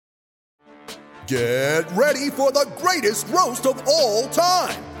Get ready for the greatest roast of all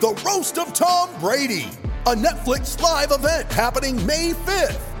time, the Roast of Tom Brady, a Netflix live event happening May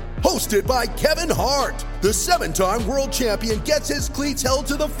 5th. Hosted by Kevin Hart, the 7-time world champion gets his cleats held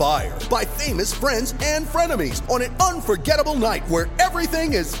to the fire by famous friends and frenemies on an unforgettable night where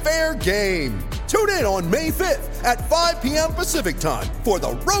everything is fair game. Tune in on May 5th at 5 p.m. Pacific time for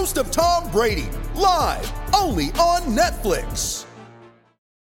the Roast of Tom Brady, live only on Netflix.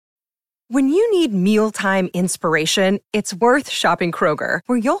 When you need mealtime inspiration, it's worth shopping Kroger,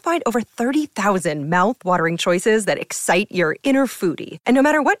 where you'll find over 30,000 mouth-watering choices that excite your inner foodie. And no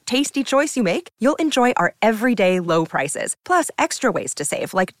matter what tasty choice you make, you'll enjoy our everyday low prices, plus extra ways to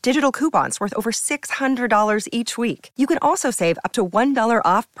save, like digital coupons worth over $600 each week. You can also save up to $1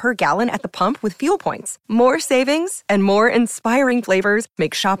 off per gallon at the pump with fuel points. More savings and more inspiring flavors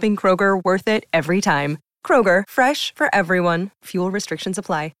make shopping Kroger worth it every time. Kroger, fresh for everyone. Fuel restrictions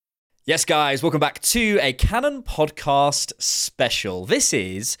apply. Yes, guys, welcome back to a Canon Podcast special. This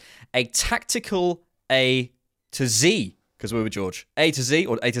is a tactical A to Z, because we're with George. A to Z,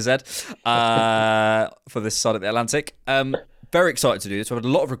 or A to Z, for this side of the Atlantic. Very excited to do this. We've had a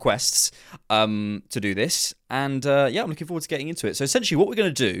lot of requests to do this, and I'm looking forward to getting into it. So essentially what we're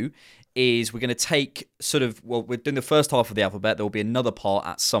going to do is we're going to take we're doing the first half of the alphabet. There will be another part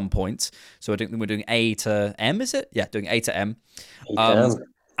at some point. So I think we're doing A to M, is it? Yeah, doing A to M.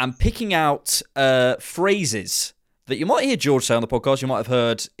 And picking out phrases that you might hear George say on the podcast, you might have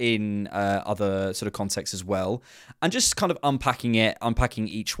heard in other sort of contexts as well, and just kind of unpacking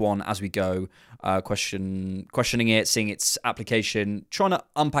each one as we go, questioning it, seeing its application, trying to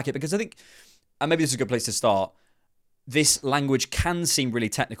unpack it, because I think, and maybe this is a good place to start, this language can seem really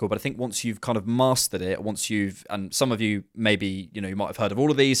technical, but I think once you've kind of mastered it, and some of you maybe, you might have heard of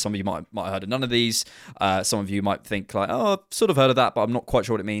all of these, some of you might have heard of none of these, some of you might think like, oh, I've sort of heard of that, but I'm not quite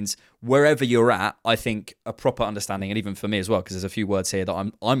sure what it means. Wherever you're at, I think a proper understanding, and even for me as well, because there's a few words here that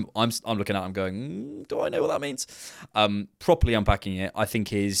I'm looking at, I'm going, do I know what that means? Properly unpacking it, I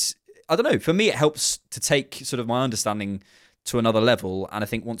think I don't know, for me it helps to take sort of my understanding to another level, and I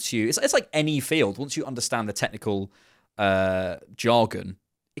think it's like any field, once you understand the technical jargon,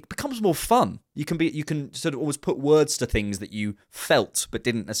 it becomes more fun. You can sort of almost put words to things that you felt but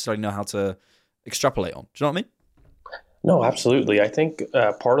didn't necessarily know how to extrapolate on. Do you know what I mean? No, absolutely. I think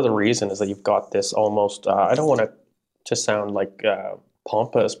part of the reason is that you've got this almost, I don't want to sound like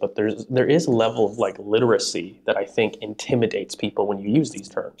pompous, but there is a level of like literacy that I think intimidates people when you use these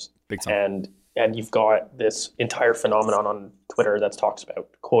terms. Big time. And you've got this entire phenomenon on Twitter that talks about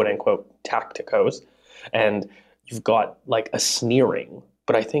quote unquote tacticos, and you've got like a sneering,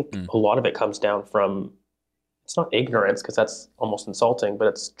 but I think a lot of it comes down from, it's not ignorance because that's almost insulting, but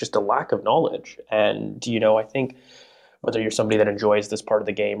it's just a lack of knowledge. And, I think whether you're somebody that enjoys this part of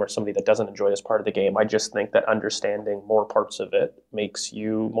the game or somebody that doesn't enjoy this part of the game, I just think that understanding more parts of it makes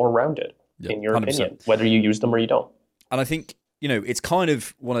you more rounded in your 100%. Opinion, whether you use them or you don't. And I think, it's kind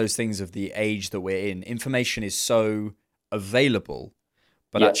of one of those things of the age that we're in. Information is so available,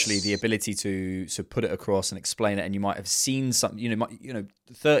 but actually the ability to put it across and explain it, and you might have seen something,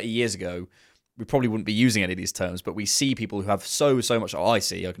 30 years ago, we probably wouldn't be using any of these terms, but we see people who have so much, I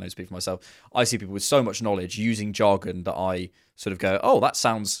can only speak for myself, I see people with so much knowledge using jargon that I sort of go, oh, that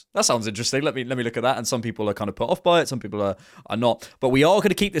sounds interesting, let me look at that, and some people are kind of put off by it, some people are not, but we are going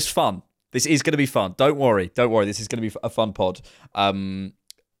to keep this fun. This is going to be fun. Don't worry, this is going to be a fun pod.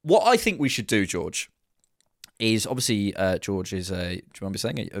 What I think we should do, George, is obviously George is do you remember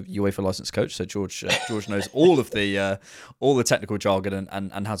saying a UEFA licensed coach? So George knows all the technical jargon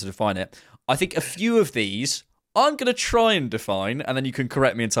and how to define it. I think a few of these I'm going to try and define, and then you can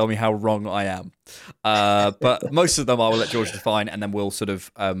correct me and tell me how wrong I am. But most of them I will let George define, and then we'll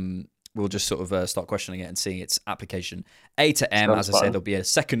just start questioning it and seeing its application. A to M, as I said, there'll be a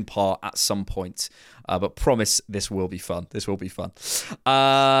second part at some point, but promise this will be fun.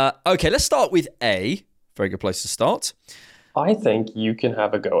 Okay, let's start with A. Very good place to start. I think you can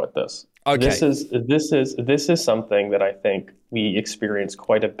have a go at this. Okay. This is something that I think we experience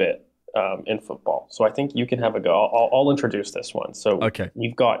quite a bit in football. So I think you can have a go. I'll introduce this one. So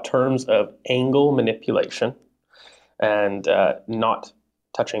You've got terms of angle manipulation and not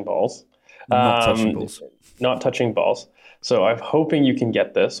touching balls. Not touching balls. So I'm hoping you can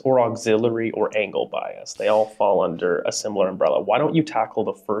get this, or auxiliary or angle bias. They all fall under a similar umbrella. Why don't you tackle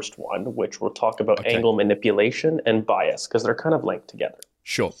the first one, which we'll talk about angle manipulation and bias, because they're kind of linked together.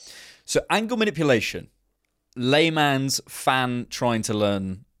 Sure. So angle manipulation, layman's fan trying to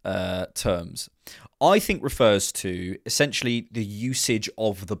learn terms, I think refers to essentially the usage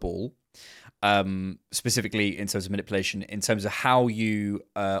of the ball specifically in terms of manipulation, in terms of how you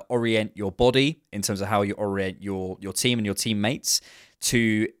orient your body, in terms of how you orient your team and your teammates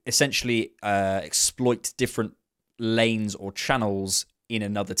to essentially exploit different lanes or channels in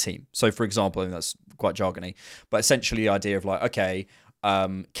another team. So, for example, and that's quite jargony, but essentially the idea of like, okay,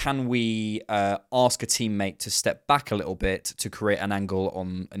 can we ask a teammate to step back a little bit to create an angle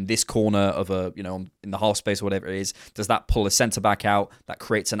in this corner of in the half space or whatever it is? Does that pull a centre back out? That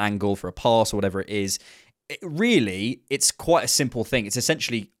creates an angle for a pass or whatever it is. It's quite a simple thing. It's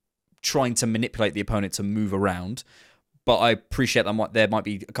essentially trying to manipulate the opponent to move around. But I appreciate that there might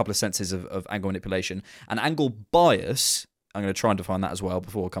be a couple of senses of angle manipulation and angle bias. I'm going to try and define that as well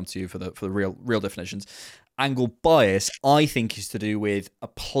before I come to you for the real definitions. Angle bias, I think, is to do with a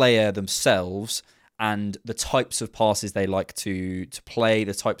player themselves and the types of passes they like to play,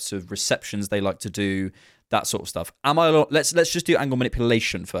 the types of receptions they like to do, that sort of stuff. Let's just do angle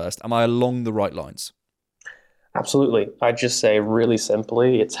manipulation first. Am I along the right lines? Absolutely. I'd just say really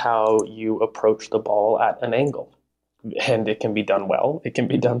simply, it's how you approach the ball at an angle. And it can be done well, it can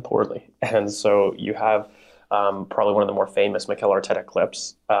be done poorly. And so you have probably one of the more famous Mikel Arteta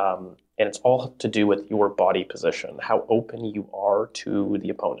clips, and it's all to do with your body position, how open you are to the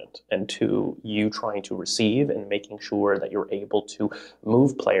opponent and to you trying to receive and making sure that you're able to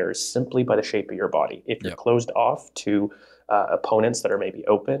move players simply by the shape of your body. If you're closed off to opponents that are maybe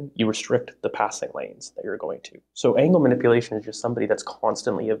open, you restrict the passing lanes that you're going to. So angle manipulation is just somebody that's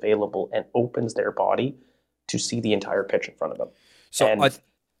constantly available and opens their body to see the entire pitch in front of them. So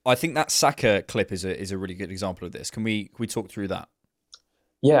I think that Saka clip is a really good example of this. Can we talk through that?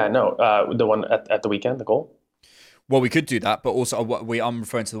 Yeah, no, the one at the weekend, the goal. Well, we could do that, but also I'm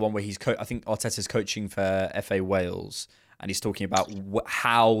referring to the one where I think Arteta's coaching for FA Wales, and he's talking about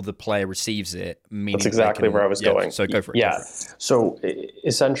how the player receives it. That's exactly where I was going. So go for it. Yeah. So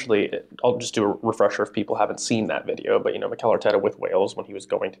essentially, I'll just do a refresher if people haven't seen that video. But Mikel Arteta with Wales, when he was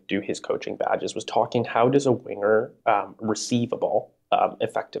going to do his coaching badges, was talking how does a winger receive a ball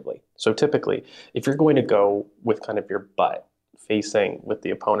effectively. So typically, if you're going to go with kind of your butt facing with the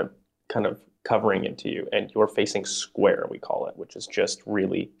opponent kind of covering into you, and you're facing square, we call it, which is just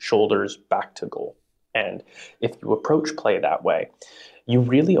really shoulders back to goal. And if you approach play that way, you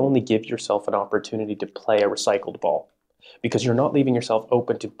really only give yourself an opportunity to play a recycled ball because you're not leaving yourself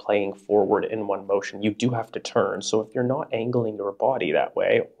open to playing forward in one motion. You do have to turn. So if you're not angling your body that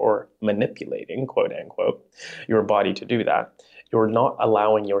way or manipulating, quote unquote, your body to do that, you're not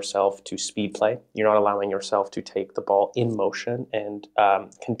allowing yourself to speed play. You're not allowing yourself to take the ball in motion and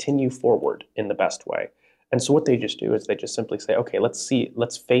continue forward in the best way. And so what they just do is they just simply say, okay,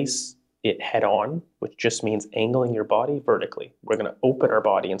 let's face it head on, which just means angling your body vertically. We're going to open our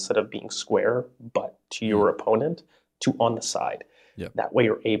body instead of being square, but to your opponent, to on the side. Yep. That way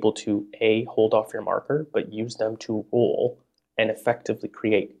you're able to hold off your marker, but use them to roll and effectively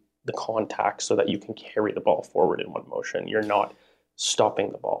create the contact so that you can carry the ball forward in one motion. You're not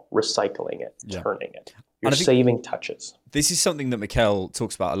stopping the ball, recycling it, turning it. You're saving touches. This is something that Mikel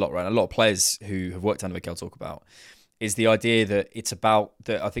talks about a lot, right? A lot of players who have worked under Mikel talk about is the idea that it's about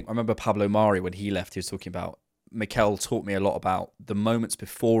I remember Pablo Mari, when he left, he was talking about, Mikel taught me a lot about the moments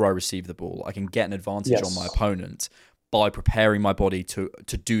before I receive the ball. I can get an advantage on my opponent by preparing my body to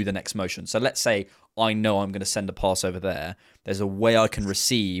do the next motion. So let's say I know I'm going to send a pass over there. There's a way I can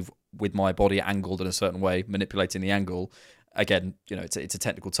receive with my body angled in a certain way, manipulating the angle. Again, it's a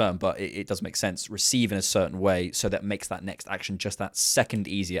technical term, but it does make sense. Receive in a certain way so that makes that next action just that second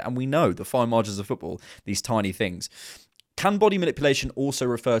easier. And we know the fine margins of football, these tiny things. Can body manipulation also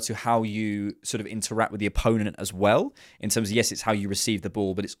refer to how you sort of interact with the opponent as well? In terms of, yes, it's how you receive the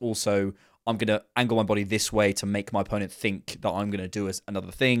ball, but it's also, I'm going to angle my body this way to make my opponent think that I'm going to do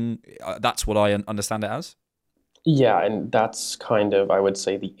another thing. That's what I understand it as. Yeah, and that's kind of, I would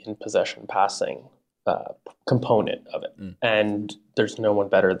say, the in-possession passing component of it. And there's no one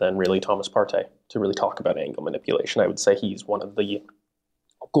better than really Thomas Partey to really talk about angle manipulation. I would say he's one of the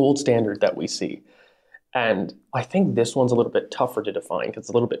gold standard that we see. And I think this one's a little bit tougher to define because it's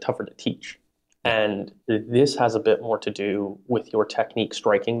a little bit tougher to teach. And this has a bit more to do with your technique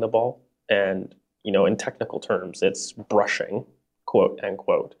striking the ball. And, in technical terms, it's brushing, quote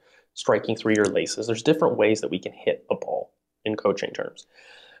unquote, striking through your laces. There's different ways that we can hit a ball in coaching terms.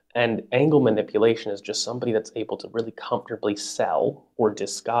 And angle manipulation is just somebody that's able to really comfortably sell or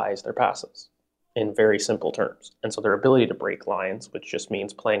disguise their passes in very simple terms. And so their ability to break lines, which just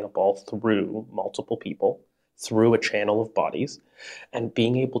means playing a ball through multiple people, through a channel of bodies, and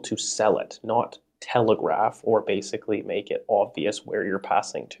being able to sell it, not telegraph or basically make it obvious where you're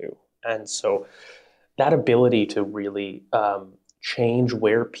passing to. And so that ability to really change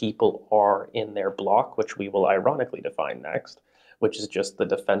where people are in their block, which we will ironically define next, which is just the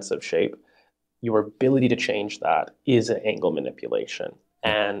defensive shape. Your ability to change that is an angle manipulation.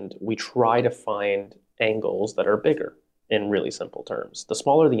 And we try to find angles that are bigger in really simple terms. The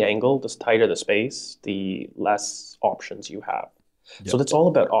smaller the angle, the tighter the space, the less options you have. Yep. So that's all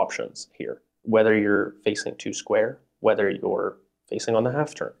about options here. Whether you're facing two square, whether you're facing on the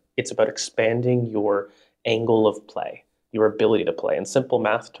half turn, it's about expanding your angle of play, your ability to play. In simple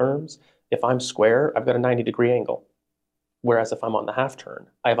math terms, if I'm square, I've got a 90-degree angle. Whereas if I'm on the half turn,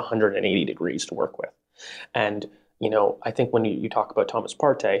 I have 180 degrees to work with. And, I think when you talk about Thomas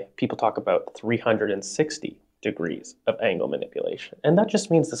Partey, people talk about 360 degrees of angle manipulation. And that just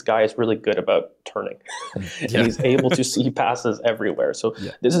means this guy is really good about turning. And he's able to see passes everywhere. So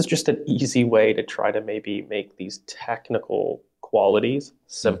this is just an easy way to try to maybe make these technical qualities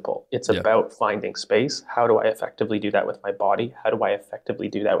simple. It's about finding space. How do I effectively do that with my body? How do I effectively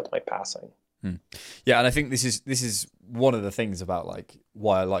do that with my passing? Yeah, and I think this is one of the things about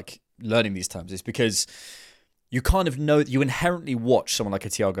why I like learning these terms is because you kind of know that you inherently watch someone like a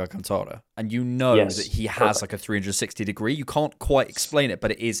Thiago Alcantara and that he has like a 360 degree. You can't quite explain it,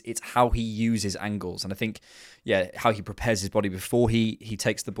 but it's how he uses angles. And I think, how he prepares his body before he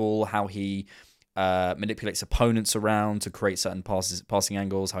takes the ball, how he manipulates opponents around to create certain passing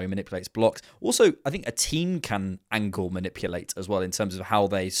angles, how he manipulates blocks. Also, I think a team can angle manipulate as well in terms of how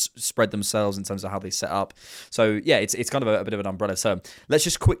they spread themselves, in terms of how they set up. So it's kind of a bit of an umbrella term. Let's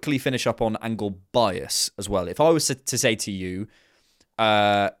just quickly finish up on angle bias as well. If I was to say to you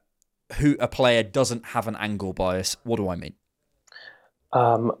who a player doesn't have an angle bias, what do I mean?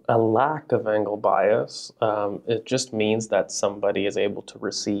 A lack of angle bias, it just means that somebody is able to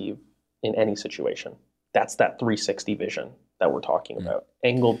receive in any situation. That's that 360 vision that we're talking about.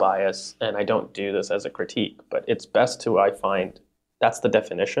 Angle bias, and I don't do this as a critique, but it's best to, I find, that's the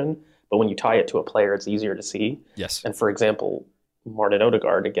definition, but when you tie it to a player, it's easier to see. Yes. And for example, Martin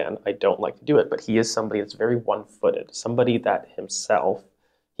Odegaard, again, I don't like to do it, but he is somebody that's very one-footed, somebody that himself,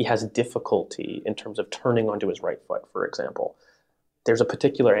 he has difficulty in terms of turning onto his right foot, for example. There's a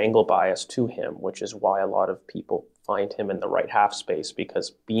particular angle bias to him, which is why a lot of people find him in the right half space,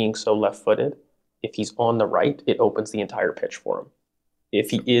 because being so left-footed, if he's on the right, it opens the entire pitch for him. If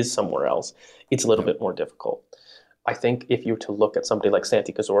he is somewhere else, it's a little bit more difficult. I think if you were to look at somebody like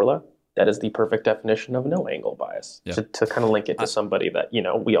Santi Cazorla, that is the perfect definition of no angle bias, to kind of link it to somebody that,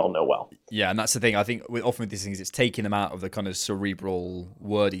 we all know well. Yeah, and that's the thing. I think often with these things, it's taking them out of the kind of cerebral,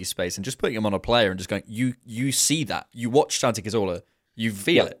 wordy space and just putting them on a player and just going, you see that. You watch Santi Cazorla, you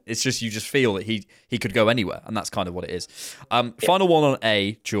feel it. It's just, you just feel that he could go anywhere, and that's kind of what it is. Final one on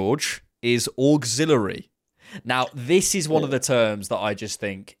A, George, is auxiliary. Now, this is one of the terms that I just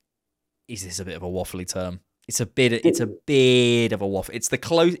think, is this a bit of a waffly term? It's a bit of a waffle.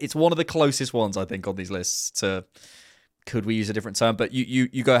 It's one of the closest ones, I think, on these lists to could we use a different term? But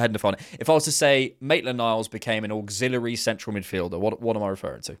you go ahead and define it. If I was to say Maitland-Niles became an auxiliary central midfielder, what am I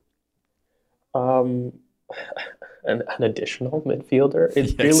referring to? An additional midfielder.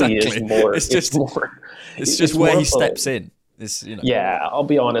 It really is more. It's just where he steps in. Yeah, I'll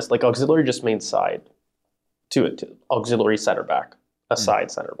be honest. Like auxiliary just means side. To auxiliary center back, a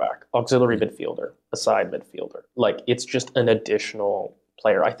side center back, auxiliary midfielder, a side midfielder. Like it's just an additional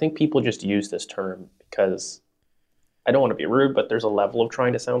player. I think people just use this term because I don't want to be rude, but there's a level of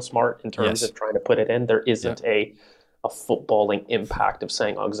trying to sound smart in terms of trying to put it in. There isn't a footballing impact of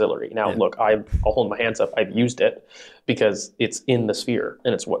saying auxiliary. Now, look, I'll hold my hands up. I've used it because it's in the sphere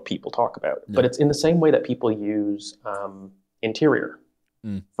and it's what people talk about. Yeah. But it's in the same way that people use interior,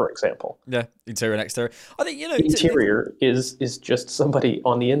 for example. Yeah, interior and exterior. I think, interior is just somebody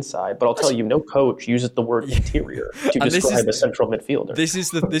on the inside. But I'll tell you, no coach uses the word interior to describe a central midfielder. This is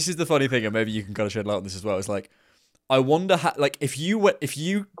the funny thing, and maybe you can kind of shed light on this as well. It's like, I wonder how, like, if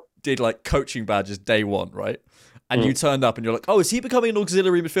you did like coaching badges day one, right? And you turned up and you're like, oh, is he becoming an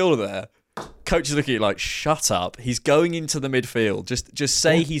auxiliary midfielder there? Coach is looking at you like, shut up. He's going into the midfield. Just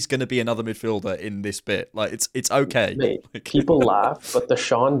say he's going to be another midfielder in this bit. Like, it's okay. Mate, people laugh, but the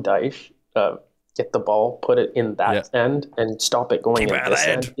Sean Dyche, get the ball, put it in that end, and stop it going in this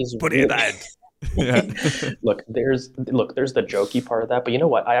end. Put it in that end. Look, there's the jokey part of that. But you know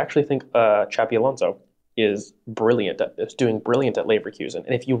what? I actually think Xabi Alonso is brilliant at this, doing brilliant at Leverkusen.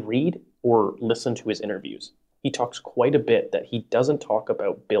 And if you read or listen to his interviews, he talks quite a bit that he doesn't talk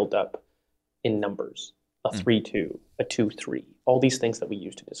about build-up in numbers, a 3-2, a 2-3, all these things that we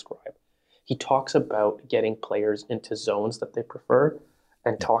use to describe. He talks about getting players into zones that they prefer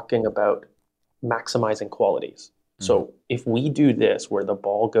and talking about maximizing qualities. So if we do this where the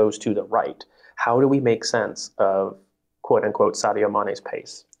ball goes to the right, how do we make sense of quote unquote Sadio Mane's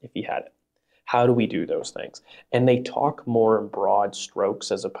pace if he had it? How do we do those things? And they talk more in broad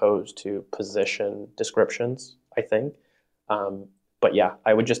strokes as opposed to position descriptions, I think. But yeah,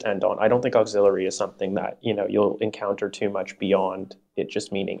 I would just end on, I don't think auxiliary is something that, you'll encounter too much beyond it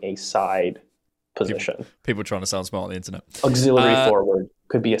just meaning a side position. People trying to sound smart on the internet. Auxiliary forward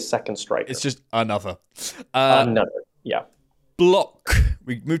could be a second striker. It's just another. Yeah. Block.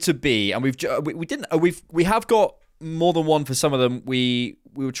 We moved to B, and we have got more than one for some of them. We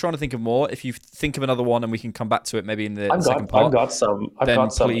were trying to think of more. If you think of another one, and we can come back to it maybe in the second part. I've got some.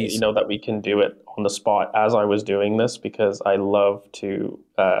 Please. That we can do it on the spot as I was doing this, because I love to,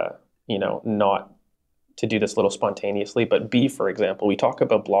 not to do this a little spontaneously. But B, for example, we talk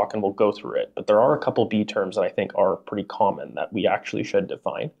about block and we'll go through it. But there are a couple B terms that I think are pretty common that we actually should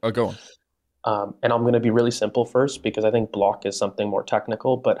define. Oh, go on. And I'm going to be really simple first, because I think block is something more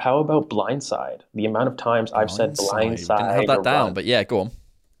technical. But how about blindside? The amount of times I've said blindside. Didn't have that down, but yeah, go on.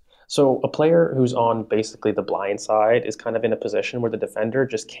 So a player who's on basically the blind side is kind of in a position where the defender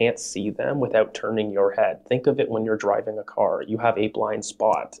just can't see them without turning your head. Think of it when you're driving a car. You have a blind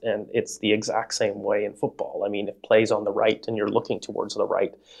spot, and it's the exact same way in football. I mean, if play's on the right and you're looking towards the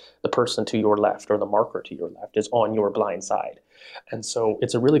right, the person to your left or the marker to your left is on your blind side. And so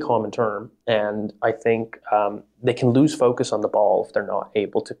it's a really common term, and I think they can lose focus on the ball if they're not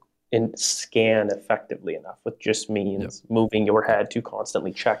able to scan effectively enough, which just means moving your head to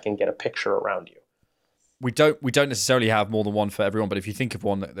constantly check and get a picture around you. We don't necessarily have more than one for everyone, but if you think of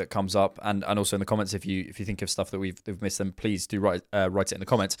one that comes up, and also in the comments, if you think of stuff that we've missed, then please do write it in the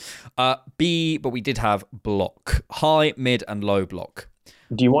comments. B, but we did have block, high, mid, and low block.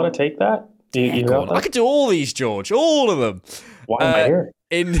 Do you want to take that? I could do all these, George, all of them. Why am I here?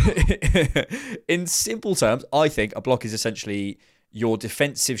 In simple terms, I think a block is essentially your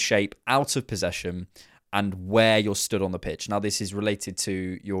defensive shape out of possession and where you're stood on the pitch. Now, this is related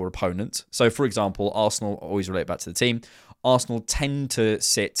to your opponent. So, for example, Arsenal, always relate back to the team. Arsenal tend to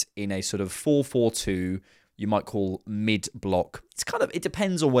sit in a sort of 4-4-2, you might call mid-block. It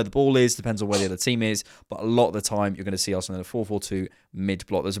depends on where the ball is, depends on where the other team is, but a lot of the time you're going to see Arsenal in a 4-4-2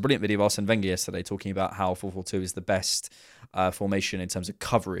 mid-block. There's a brilliant video of Arsene Wenger yesterday talking about how 4-4-2 is the best formation in terms of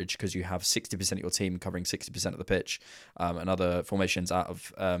coverage, because you have 60% of your team covering 60% of the pitch, and other formations out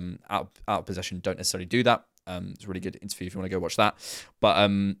of possession don't necessarily do that. It's a really good interview if you want to go watch that. But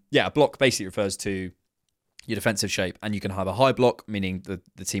a block basically refers to your defensive shape, and you can have a high block, meaning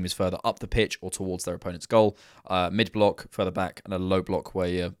the team is further up the pitch or towards their opponent's goal, mid block further back, and a low block where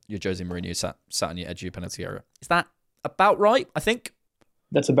your Jose Mourinho sat on your edge of your penalty area. Is that about right? I think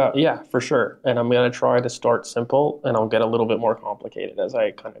that's about, yeah, for sure. And I'm going to try to start simple, and I'll get a little bit more complicated as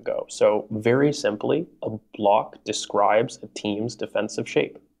I kind of go. So very simply, a block describes a team's defensive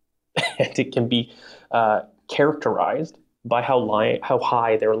shape, and it can be characterized by how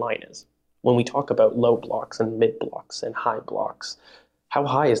high their line is. When we talk about low blocks and mid blocks and high blocks, how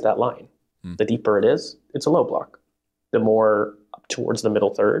high is that line? The deeper it is, it's a low block. The more up towards the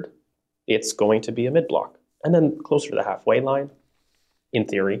middle third, it's going to be a mid block. And then closer to the halfway line, in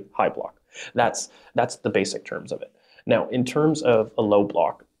theory, high block. That's the basic terms of it. Now, in terms of a low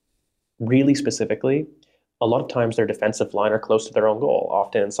block, really specifically, a lot of times their defensive line are close to their own goal,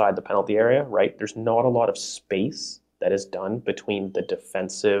 often inside the penalty area, right? There's not a lot of space that is done between the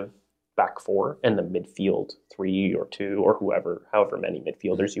defensive back four and the midfield 3 or 2 or however many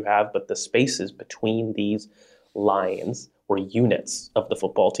midfielders you have, but the spaces between these lines or units of the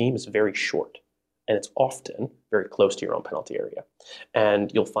football team is very short, and it's often very close to your own penalty area. And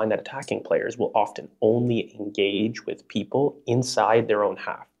you'll find that attacking players will often only engage with people inside their own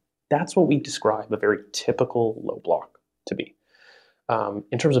half. That's what we describe a very typical low block to be.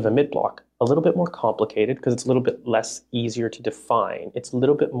 In terms of a mid block, a little bit more complicated because it's a little bit less easier to define. It's a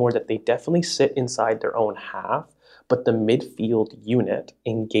little bit more that they definitely sit inside their own half, but the midfield unit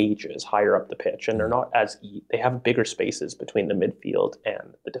engages higher up the pitch, and they're not they have bigger spaces between the midfield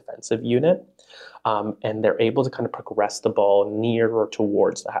and the defensive unit, and they're able to kind of progress the ball near or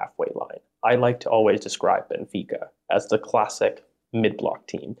towards the halfway line. I like to always describe Benfica as the classic mid-block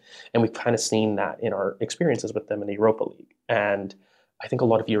team, and we've kind of seen that in our experiences with them in the Europa League. And I think a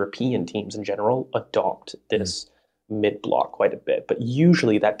lot of European teams in general adopt this mid-block quite a bit, but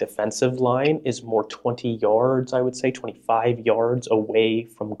usually that defensive line is more 20 yards, I would say 25 yards away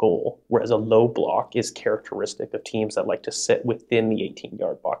from goal, whereas a low block is characteristic of teams that like to sit within the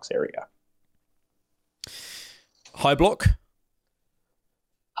 18-yard box area. High block?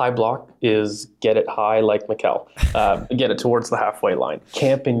 High block is get it high like Mikel. Get it towards the halfway line.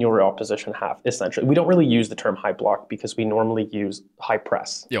 Camp in your opposition half, essentially. We don't really use the term high block because we normally use high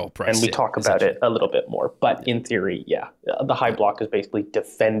press. Press, and we talk about it a little bit more. But in theory, the high block is basically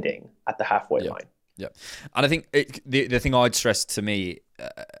defending at the halfway line. Yeah. And I think the thing I'd stress to me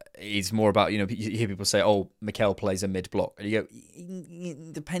is more about, you hear people say, Mikel plays a mid-block. And you go,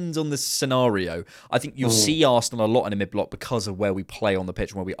 it depends on the scenario. I think you'll see Arsenal a lot in a mid-block because of where we play on the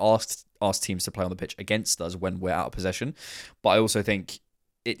pitch and where we ask teams to play on the pitch against us when we're out of possession. But I also think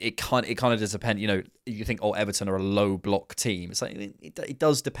it kind of does depend. You think, Everton are a low-block team. It's like it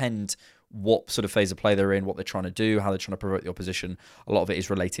does depend what sort of phase of play they're in, what they're trying to do, how they're trying to provoke the opposition. A lot of it is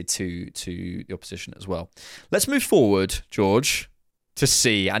related to the opposition as well. Let's move forward, George, to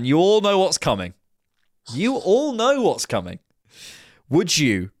C, and you all know what's coming. You all know what's coming. Would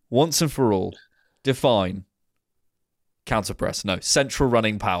you, once and for all, define counter-press? No, central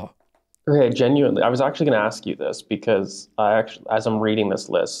running power. Okay, genuinely, I was actually going to ask you this because as I'm reading this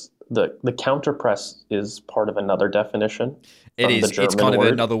list, the counter press is part of another definition. It is. It's kind of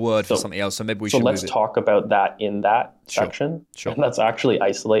another word for something else. So maybe we should. So let's talk about that in that section. Sure. And let's actually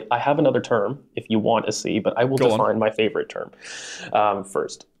isolate. I have another term if you want to see, but I will define my favorite term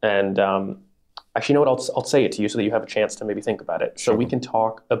first. And actually, you know what? I'll say it to you so that you have a chance to maybe think about it. So we can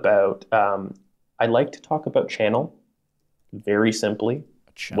talk about. I like to talk about channel. Very simply,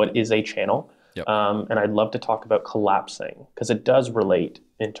 what is a channel? Yep. And I'd love to talk about collapsing because it does relate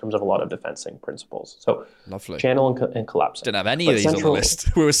in terms of a lot of defensing principles. So lovely. Channel and collapsing. Didn't have any of these on the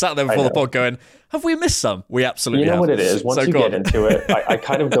list. We were sat there before the pod going, have we missed some? We absolutely have. You know what it is? Once you get into it, I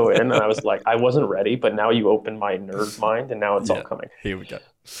kind of go in and I was like, I wasn't ready, but now you open my nerd mind and now it's all coming. Here we go.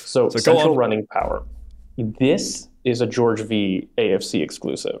 So central running power. This is a George V AFC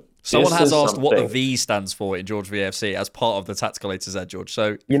exclusive. Someone has asked what the V stands for in George V AFC as part of the Tactical A to Z, George.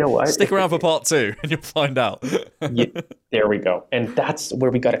 So you know what? Stick around for part 2 and you'll find out. There we go. And that's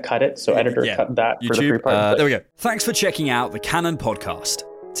where we got to cut it. So editor, cut that YouTube, for the free-part. There we go. Thanks for checking out the Cannon Podcast.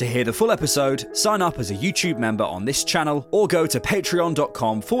 To hear the full episode, sign up as a YouTube member on this channel or go to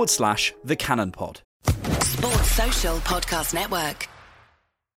patreon.com/thecannonpod. Sports Social Podcast Network.